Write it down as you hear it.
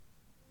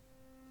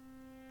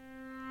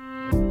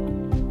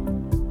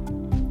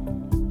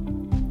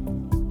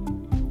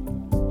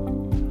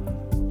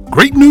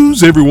Great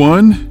news,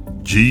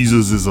 everyone!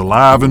 Jesus is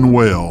alive and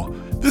well.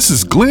 This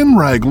is Glenn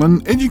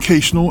Ragland,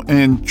 Educational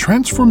and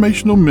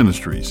Transformational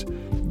Ministries.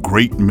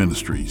 Great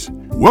Ministries.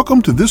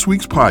 Welcome to this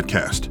week's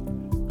podcast.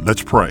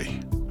 Let's pray.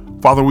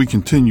 Father, we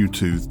continue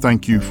to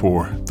thank you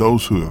for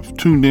those who have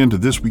tuned in to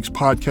this week's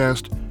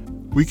podcast.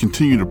 We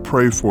continue to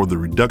pray for the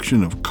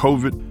reduction of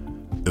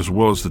COVID, as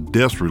well as the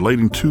deaths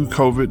relating to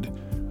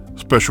COVID.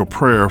 Special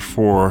prayer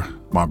for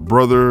my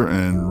brother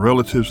and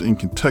relatives in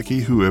Kentucky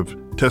who have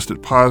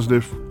tested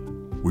positive.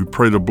 We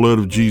pray the blood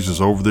of Jesus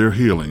over their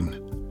healing.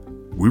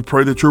 We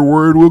pray that your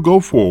word will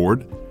go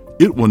forward.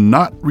 It will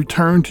not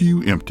return to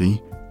you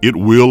empty. It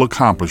will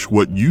accomplish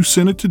what you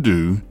sent it to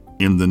do.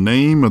 In the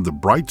name of the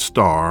bright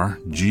star,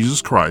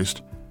 Jesus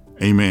Christ.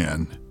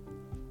 Amen.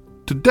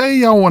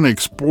 Today I want to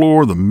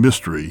explore the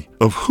mystery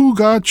of who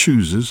God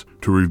chooses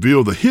to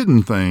reveal the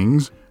hidden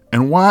things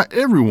and why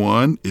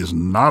everyone is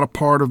not a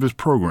part of his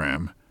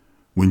program.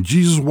 When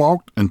Jesus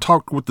walked and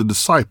talked with the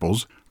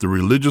disciples, the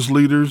religious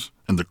leaders,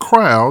 and the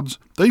crowds,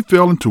 they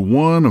fell into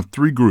one of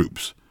three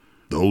groups.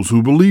 Those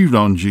who believed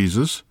on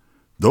Jesus,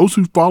 those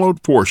who followed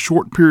for a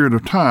short period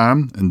of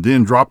time and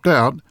then dropped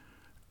out,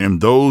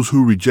 and those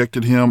who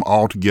rejected him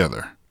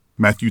altogether.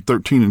 Matthew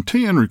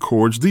 13:10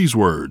 records these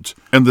words,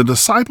 "And the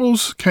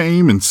disciples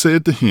came and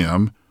said to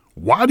him,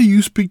 'Why do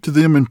you speak to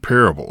them in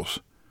parables?'"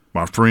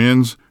 My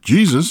friends,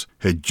 Jesus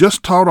had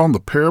just taught on the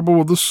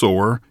parable of the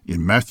sower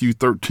in Matthew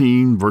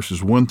 13,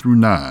 verses 1 through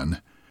 9.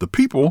 The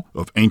people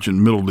of ancient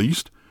Middle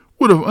East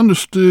would have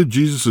understood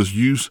Jesus'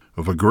 use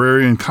of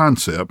agrarian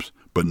concepts,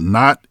 but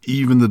not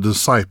even the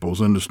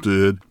disciples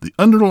understood the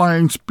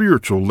underlying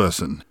spiritual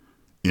lesson.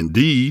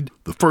 Indeed,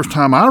 the first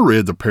time I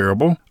read the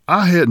parable,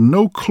 I had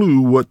no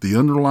clue what the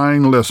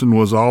underlying lesson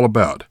was all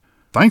about.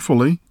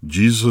 Thankfully,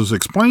 Jesus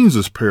explains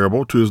this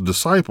parable to his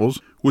disciples,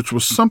 which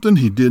was something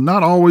he did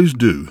not always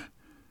do.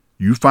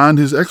 You find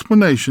his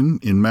explanation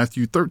in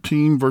Matthew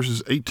 13,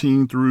 verses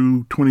 18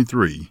 through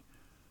 23.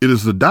 It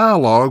is the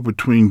dialogue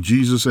between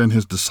Jesus and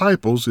his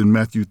disciples in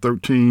Matthew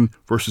 13,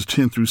 verses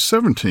 10 through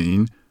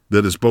 17,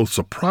 that is both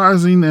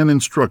surprising and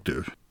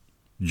instructive.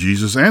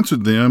 Jesus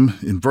answered them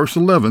in verse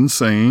 11,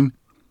 saying,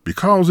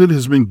 "Because it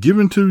has been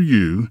given to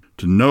you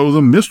to know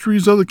the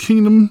mysteries of the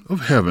kingdom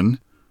of heaven,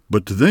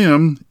 but to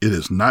them it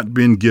has not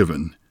been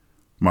given."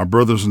 My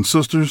brothers and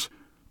sisters,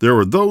 there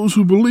were those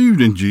who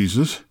believed in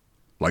Jesus,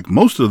 like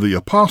most of the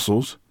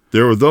apostles.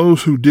 There were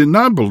those who did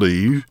not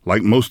believe,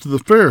 like most of the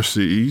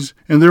Pharisees,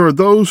 and there were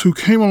those who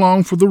came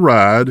along for the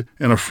ride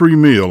and a free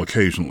meal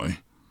occasionally.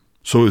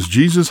 So is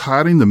Jesus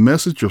hiding the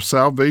message of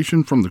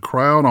salvation from the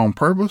crowd on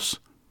purpose?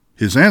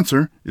 His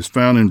answer is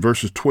found in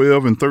verses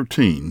 12 and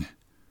 13.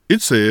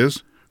 It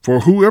says,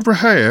 "For whoever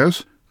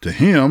has, to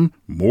him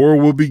more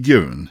will be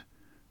given,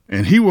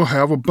 and he will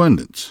have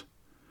abundance.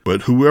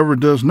 But whoever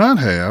does not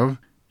have,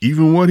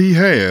 even what he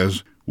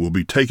has will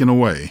be taken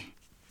away."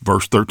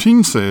 Verse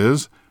 13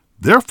 says,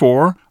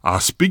 "Therefore I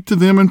speak to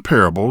them in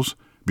parables,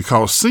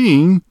 because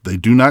seeing they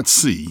do not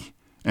see,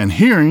 and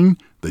hearing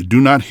they do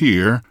not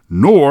hear,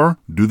 nor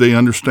do they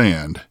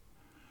understand."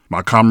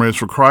 My comrades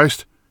for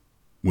Christ,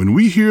 when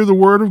we hear the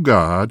word of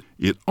God,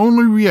 it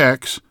only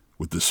reacts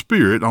with the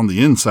Spirit on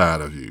the inside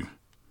of you.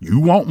 You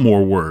want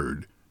more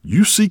word.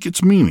 You seek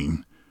its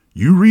meaning.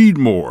 You read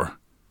more.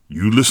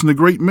 You listen to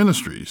great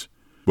ministries.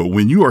 But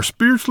when you are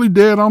spiritually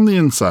dead on the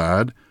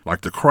inside,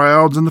 like the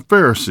crowds and the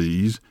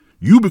Pharisees,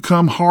 you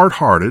become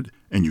hard-hearted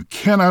and you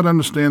cannot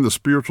understand the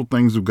spiritual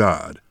things of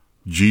God.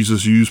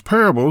 Jesus used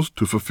parables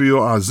to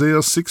fulfill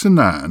Isaiah 6 and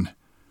 9.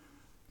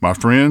 My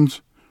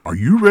friends, are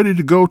you ready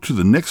to go to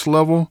the next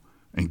level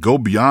and go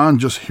beyond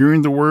just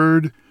hearing the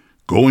word,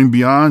 going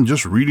beyond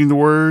just reading the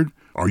word?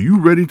 Are you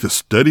ready to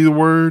study the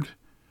word?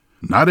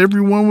 Not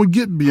everyone will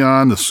get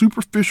beyond the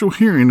superficial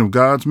hearing of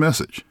God's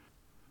message.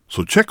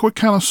 So check what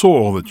kind of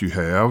soil that you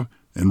have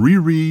and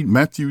reread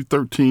Matthew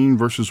 13,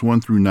 verses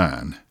 1 through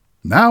 9.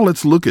 Now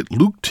let's look at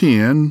Luke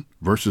 10,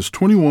 verses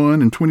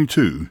 21 and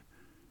 22.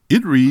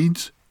 It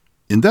reads,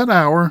 "In that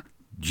hour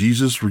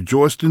Jesus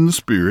rejoiced in the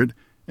Spirit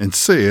and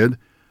said,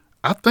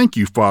 'I thank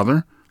you,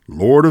 Father,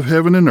 Lord of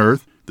heaven and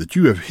earth, that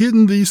you have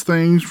hidden these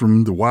things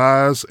from the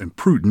wise and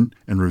prudent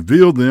and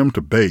revealed them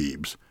to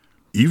babes.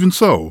 Even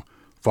so,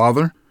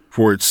 Father,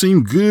 for it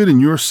seemed good in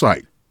your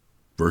sight.'"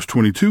 Verse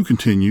 22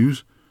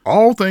 continues,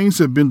 "All things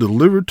have been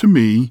delivered to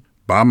me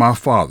by my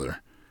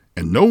Father,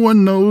 and no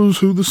one knows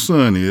who the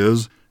Son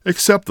is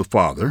except the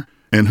Father,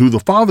 and who the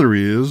Father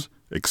is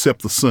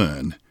except the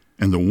Son,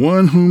 and the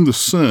one whom the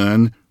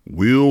Son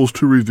wills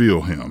to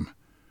reveal him."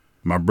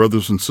 My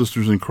brothers and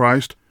sisters in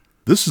Christ,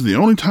 this is the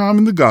only time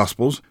in the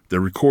Gospels that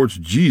records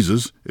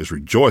Jesus as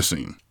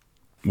rejoicing.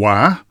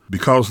 Why?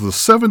 Because the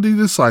 70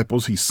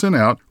 disciples he sent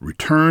out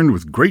returned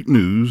with great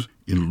news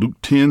in Luke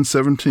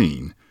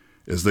 10:17,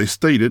 as they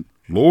stated,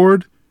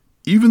 "Lord,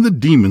 even the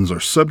demons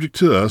are subject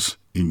to us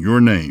in your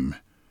name."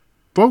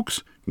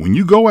 Folks, when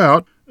you go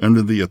out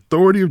under the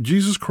authority of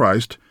Jesus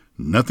Christ,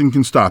 nothing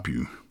can stop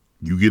you.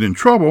 You get in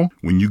trouble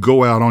when you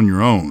go out on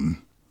your own.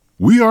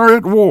 We are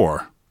at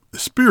war, a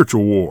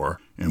spiritual war,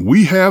 and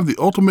we have the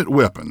ultimate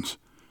weapons.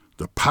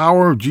 the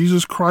power of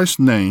Jesus Christ's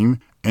name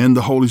and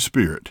the Holy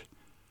Spirit.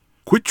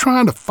 Quit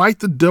trying to fight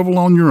the devil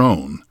on your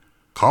own.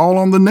 Call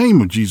on the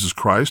name of Jesus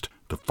Christ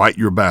to fight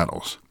your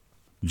battles.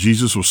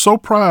 Jesus was so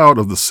proud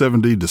of the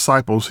 70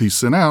 disciples he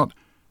sent out,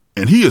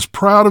 and he is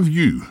proud of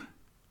you.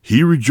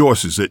 He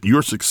rejoices at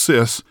your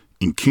success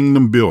in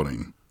kingdom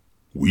building.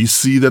 We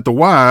see that the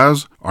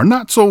wise are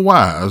not so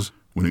wise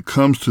when it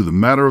comes to the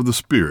matter of the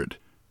Spirit,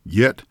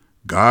 yet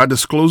God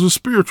discloses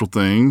spiritual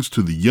things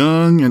to the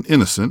young and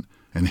innocent,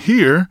 and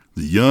here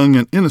the young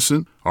and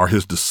innocent are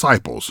his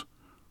disciples,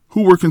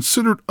 who were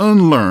considered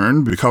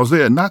unlearned because they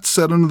had not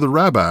sat under the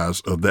rabbis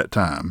of that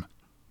time.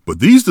 But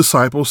these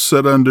disciples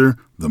sat under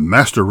the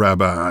master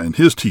rabbi in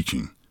his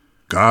teaching.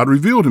 God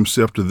revealed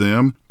himself to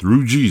them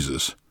through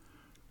Jesus.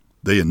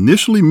 They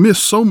initially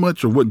missed so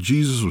much of what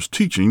Jesus was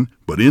teaching,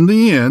 but in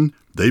the end,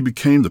 they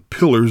became the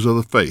pillars of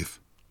the faith.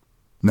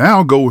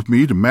 Now go with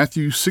me to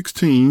Matthew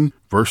 16,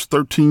 verse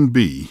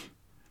 13b.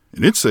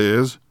 And it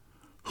says,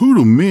 "Who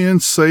do men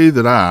say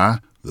that I,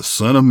 the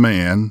Son of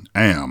Man,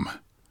 am?"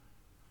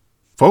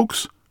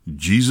 Folks,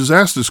 Jesus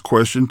asked this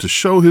question to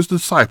show his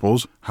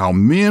disciples how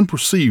men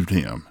perceived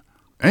him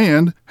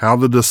and how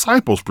the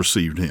disciples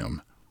perceived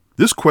him.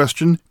 This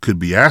question could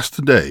be asked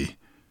today,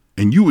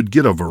 and you would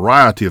get a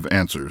variety of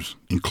answers,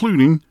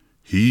 including,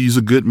 "He's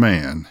a good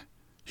man,"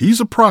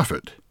 "He's a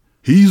prophet,"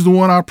 "He's the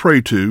one I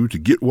pray to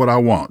get what I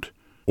want,"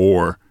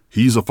 or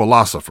 "He's a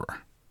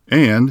philosopher,"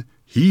 and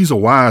 "He's a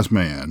wise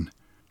man."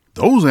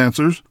 Those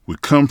answers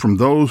would come from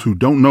those who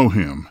don't know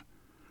him.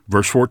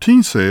 Verse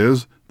 14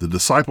 says, "The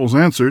disciples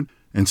answered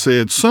and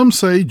said, Some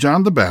say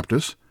John the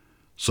Baptist,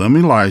 some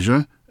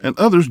Elijah, and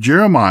others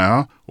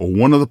Jeremiah or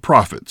one of the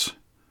prophets."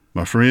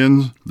 My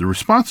friends, the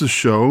responses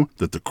show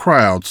that the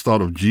crowds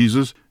thought of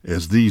Jesus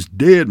as these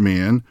dead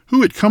men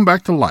who had come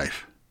back to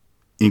life,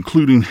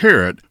 including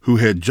Herod, who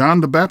had John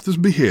the Baptist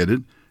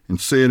beheaded,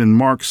 and said in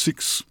Mark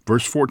 6,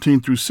 verse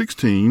 14 through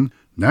 16,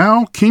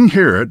 "Now King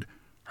Herod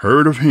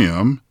heard of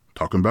him,"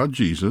 talking about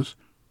Jesus,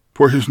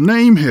 "for his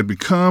name had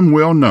become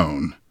well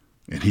known.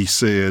 And he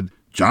said,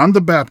 John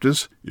the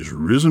Baptist is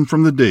risen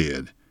from the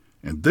dead,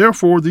 and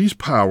therefore these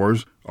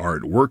powers are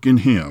at work in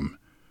him.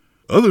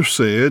 Others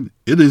said,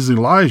 It is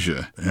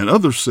Elijah, and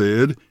others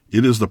said,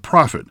 It is the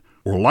prophet,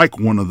 or like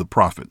one of the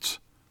prophets.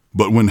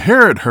 But when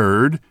Herod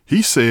heard,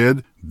 he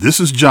said, This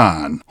is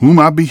John, whom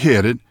I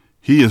beheaded.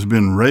 He has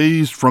been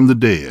raised from the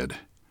dead."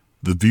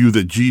 The view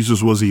that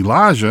Jesus was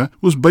Elijah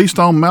was based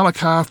on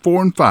Malachi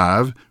 4 and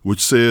 5, which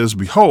says,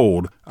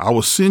 "Behold, I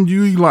will send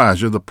you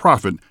Elijah the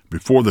prophet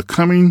before the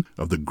coming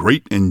of the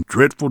great and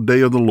dreadful day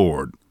of the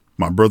Lord."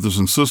 My brothers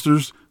and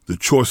sisters, the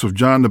choice of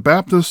John the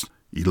Baptist,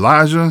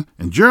 Elijah,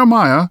 and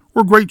Jeremiah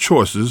were great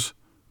choices,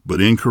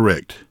 but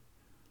incorrect.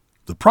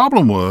 The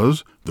problem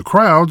was the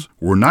crowds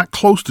were not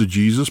close to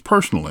Jesus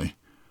personally.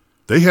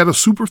 They had a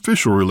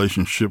superficial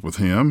relationship with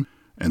him,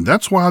 and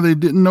that's why they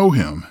didn't know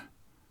him.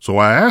 So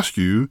I ask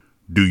you,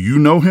 do you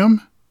know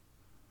him?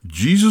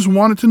 Jesus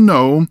wanted to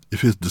know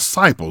if his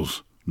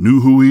disciples knew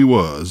who he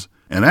was,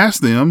 and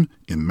asked them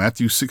in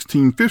Matthew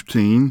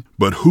 16:15,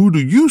 "But who do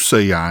you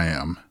say I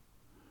am?"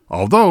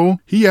 Although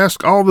he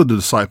asked all the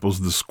disciples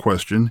this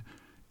question,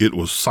 it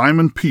was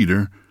Simon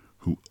Peter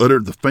who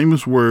uttered the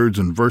famous words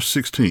in verse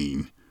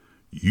 16,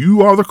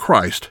 "You are the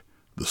Christ,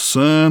 the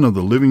Son of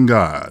the living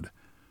God."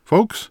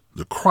 Folks,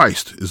 the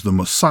Christ is the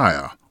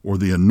Messiah, or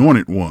the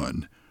Anointed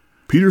One.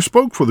 Peter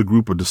spoke for the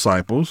group of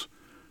disciples.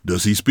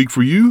 Does he speak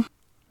for you?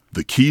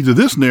 The key to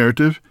this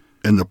narrative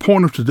and the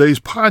point of today's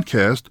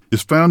podcast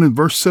is found in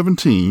verse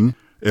 17,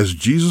 as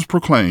Jesus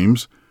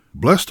proclaims,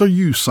 "Blessed are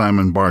you,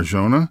 Simon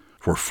Bar-Jonah,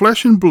 for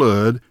flesh and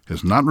blood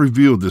has not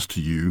revealed this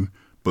to you,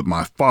 but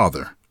my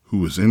Father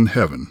who is in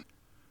heaven."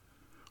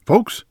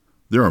 Folks,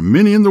 there are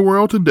many in the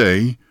world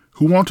today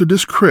who want to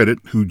discredit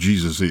who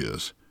Jesus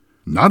is.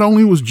 Not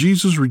only was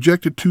Jesus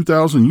rejected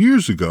 2,000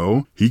 years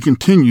ago, he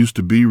continues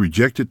to be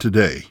rejected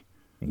today.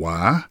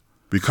 Why?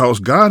 Because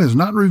God has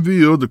not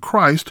revealed the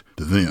Christ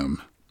to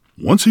them.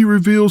 Once he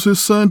reveals his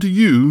Son to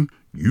you,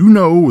 you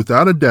know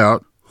without a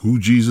doubt who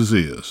Jesus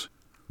is.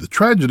 The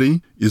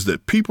tragedy is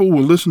that people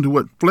will listen to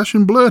what flesh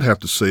and blood have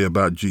to say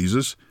about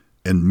Jesus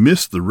and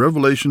miss the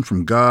revelation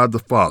from God the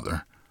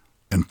Father.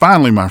 And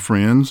finally, my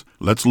friends,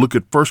 let's look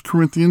at 1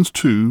 Corinthians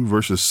 2,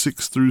 verses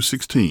 6 through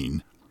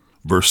 16.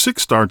 Verse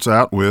 6 starts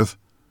out with,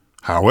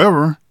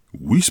 "However,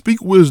 we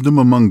speak wisdom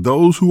among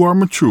those who are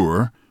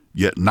mature,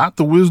 yet not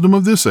the wisdom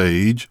of this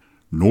age,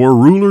 nor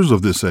rulers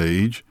of this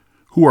age,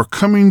 who are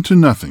coming to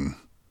nothing.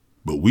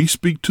 But we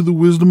speak to the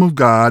wisdom of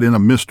God in a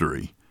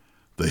mystery,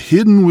 the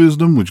hidden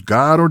wisdom which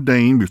God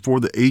ordained before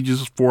the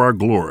ages for our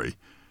glory,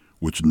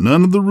 which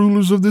none of the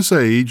rulers of this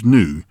age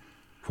knew,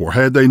 for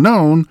had they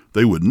known,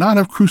 they would not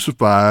have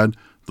crucified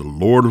the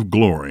Lord of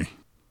glory."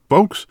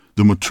 Folks,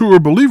 the mature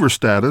believer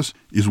status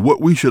is what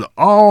we should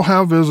all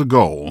have as a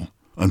goal.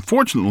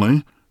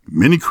 Unfortunately,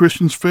 many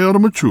Christians fail to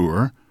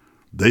mature.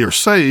 They are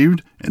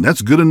saved, and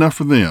that's good enough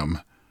for them.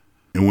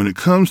 And when it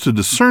comes to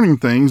discerning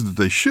things that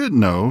they should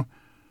know,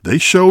 they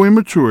show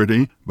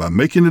immaturity by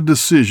making a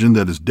decision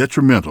that is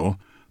detrimental,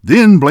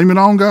 then blame it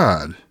on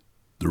God.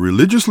 The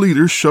religious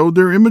leaders showed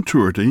their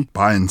immaturity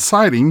by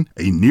inciting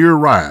a near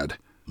riot,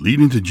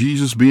 leading to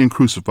Jesus being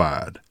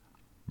crucified.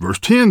 Verse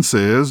 10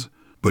 says,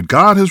 "But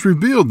God has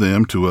revealed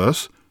them to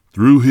us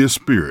through His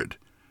Spirit.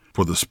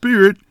 For the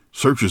Spirit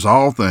searches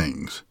all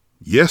things,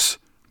 yes,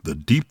 the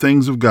deep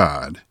things of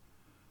God."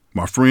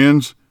 My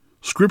friends,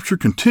 Scripture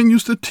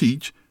continues to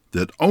teach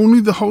that only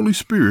the Holy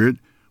Spirit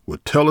will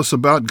tell us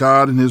about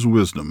God and His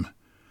wisdom.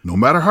 No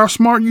matter how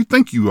smart you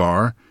think you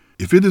are,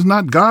 if it is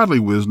not godly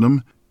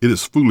wisdom, it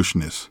is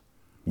foolishness.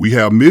 We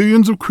have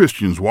millions of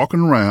Christians walking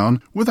around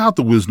without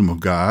the wisdom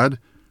of God,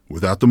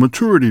 without the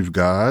maturity of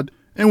God,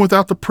 and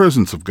without the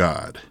presence of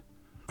God.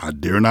 I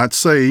dare not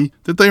say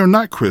that they are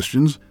not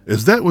Christians,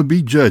 as that would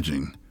be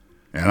judging.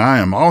 And I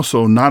am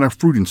also not a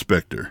fruit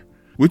inspector,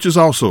 which is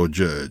also a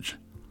judge.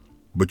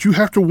 But you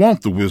have to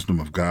want the wisdom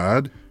of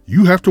God.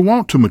 You have to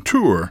want to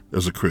mature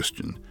as a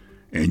Christian,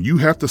 and you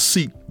have to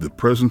seek the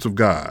presence of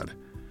God.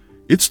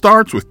 It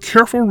starts with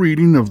careful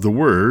reading of the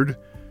Word,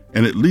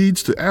 and it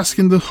leads to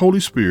asking the Holy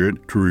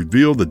Spirit to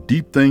reveal the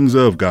deep things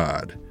of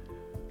God.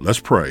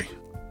 Let's pray.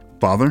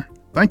 Father,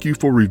 thank you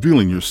for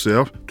revealing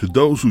yourself to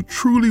those who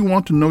truly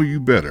want to know you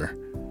better.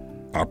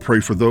 I pray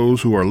for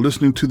those who are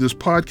listening to this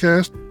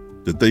podcast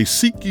that they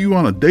seek you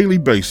on a daily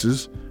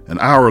basis, an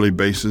hourly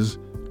basis,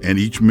 and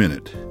each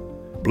minute.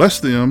 Bless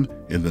them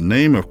in the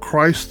name of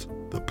Christ,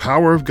 the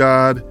power of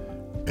God.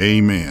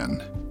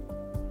 Amen.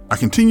 I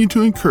continue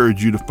to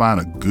encourage you to find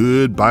a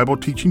good Bible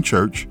teaching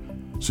church.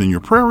 Send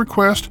your prayer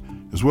request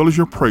as well as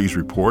your praise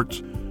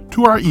reports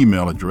to our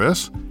email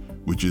address,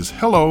 which is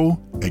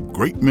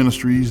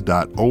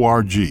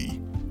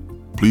hello@greatministries.org.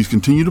 Please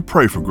continue to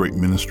pray for Great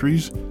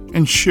Ministries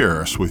and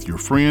share us with your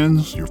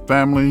friends, your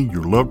family,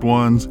 your loved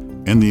ones,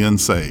 and the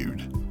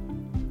unsaved.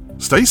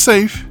 Stay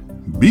safe,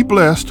 be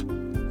blessed,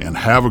 and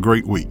have a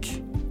great week.